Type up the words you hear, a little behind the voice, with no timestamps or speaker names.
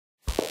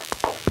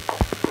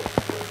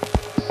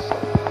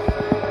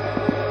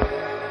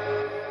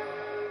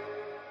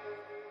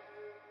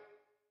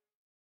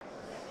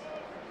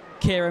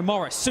Kieran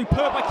Morris,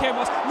 superb by Kieran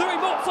Morris. Louis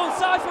Mott's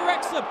onside for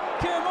Wrexham.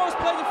 Kieran Morris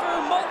playing it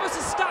through. Mott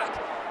versus Stack.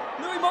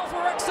 Louis Mott for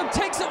Wrexham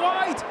takes it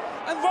wide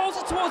and rolls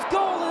it towards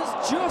goal, and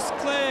it's just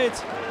cleared.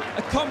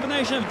 A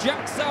combination of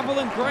Jack Saville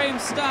and Graham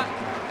Stack.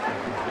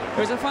 It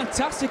was a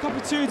fantastic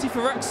opportunity for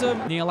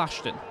Wrexham. Neil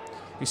Ashton,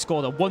 who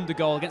scored a wonder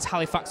goal against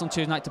Halifax on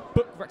Tuesday night to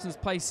book Wrexham's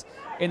place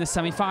in the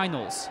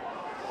semi-finals.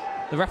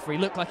 The referee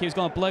looked like he was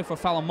going to blow for a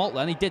foul on Mott,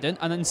 and he didn't,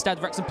 and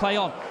instead Wrexham play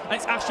on. And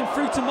it's Ashton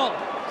through to Mott.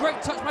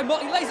 Great touch by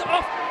Mott, he lays it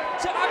off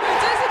to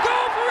Evans. There's a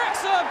goal for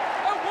Wrexham!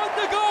 A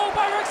wonder goal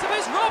by Wrexham,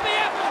 it's Robbie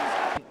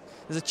Evans!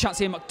 There's a chance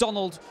here,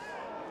 McDonald,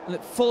 and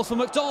it falls for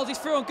McDonald, he's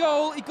through on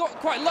goal. He got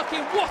quite lucky,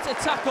 what a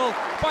tackle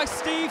by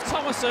Steve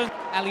Thomason.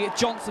 Elliot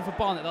Johnson for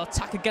Barnet, they'll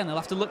attack again, they'll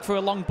have to look for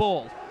a long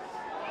ball.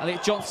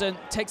 Elliot Johnson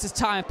takes his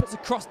time, puts a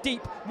cross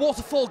deep,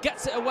 Waterfall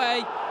gets it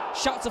away,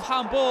 shouts of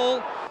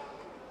handball.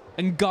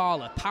 And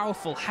Gala,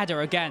 powerful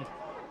header again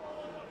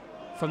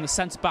from the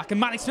centre-back. And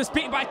Manny Smith's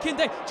beaten by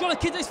Kinde. John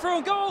Kinde's through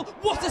on goal.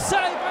 What a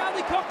save by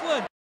Andy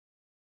Coughlin.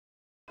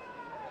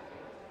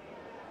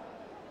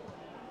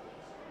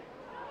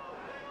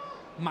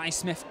 Manny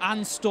Smith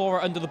and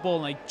Storer under the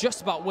ball, and they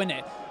just about win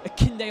it.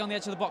 Akinde on the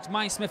edge of the box.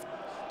 Manny Smith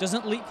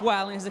doesn't leap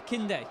well, and here's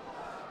Akinde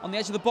on the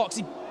edge of the box.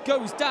 He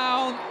goes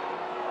down.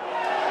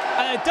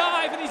 And a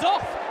dive, and he's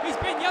off. He's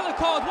been yellow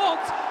card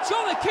once.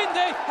 John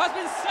Akinde has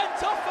been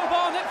sent off for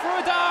Barnet for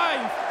a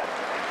dive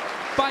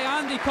by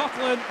Andy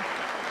Coughlin.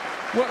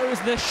 Well, it was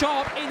the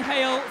sharp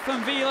inhale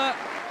from Vila.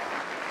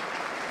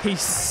 He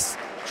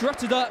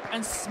strutted up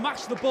and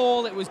smashed the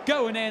ball. It was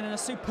going in, and a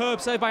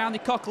superb save by Andy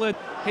Coughlin.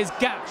 His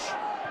gash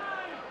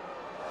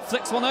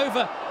flicks one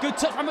over. Good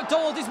touch by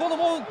McDonald. He's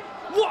 1-on-1.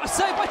 What a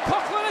save by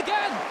Coughlin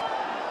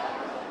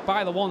again!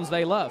 By the ones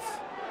they love,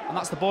 and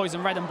that's the boys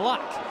in red and black.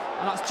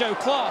 And that's Joe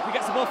Clark who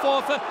gets the ball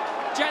forward for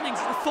Jennings.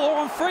 It's a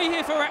 4-on-3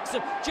 here for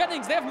Wrexham.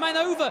 Jennings, they have men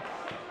over.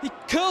 He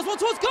curls one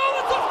towards goal,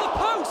 it's off the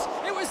post.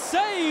 It was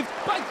saved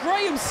by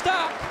Graham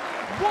Stack.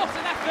 What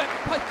an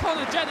effort by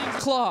Connor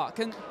Jennings. Clark,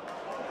 and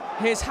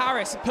here's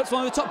Harris. Puts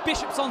one over the top.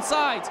 Bishop's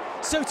onside.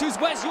 So too's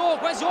Wes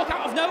York. Wes York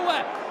out of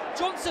nowhere.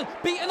 Johnson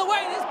beaten away,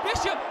 and it's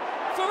Bishop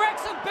for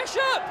Wrexham.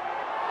 Bishop!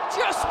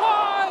 Just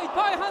wide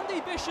by Andy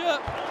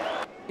Bishop.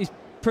 He's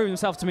proven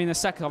himself to me in the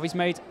second half. He's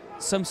made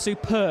some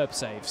superb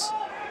saves.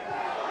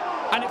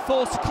 And it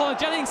falls to Colin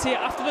Jennings here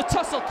after the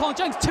tussle. Colin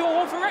Jennings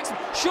 2-on-1 for Wrexham.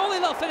 Surely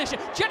they'll finish it.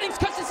 Jennings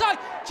cuts inside.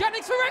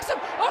 Jennings for Wrexham.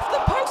 Off the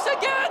post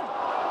again.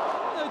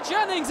 No,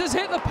 Jennings has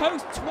hit the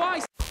post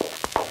twice.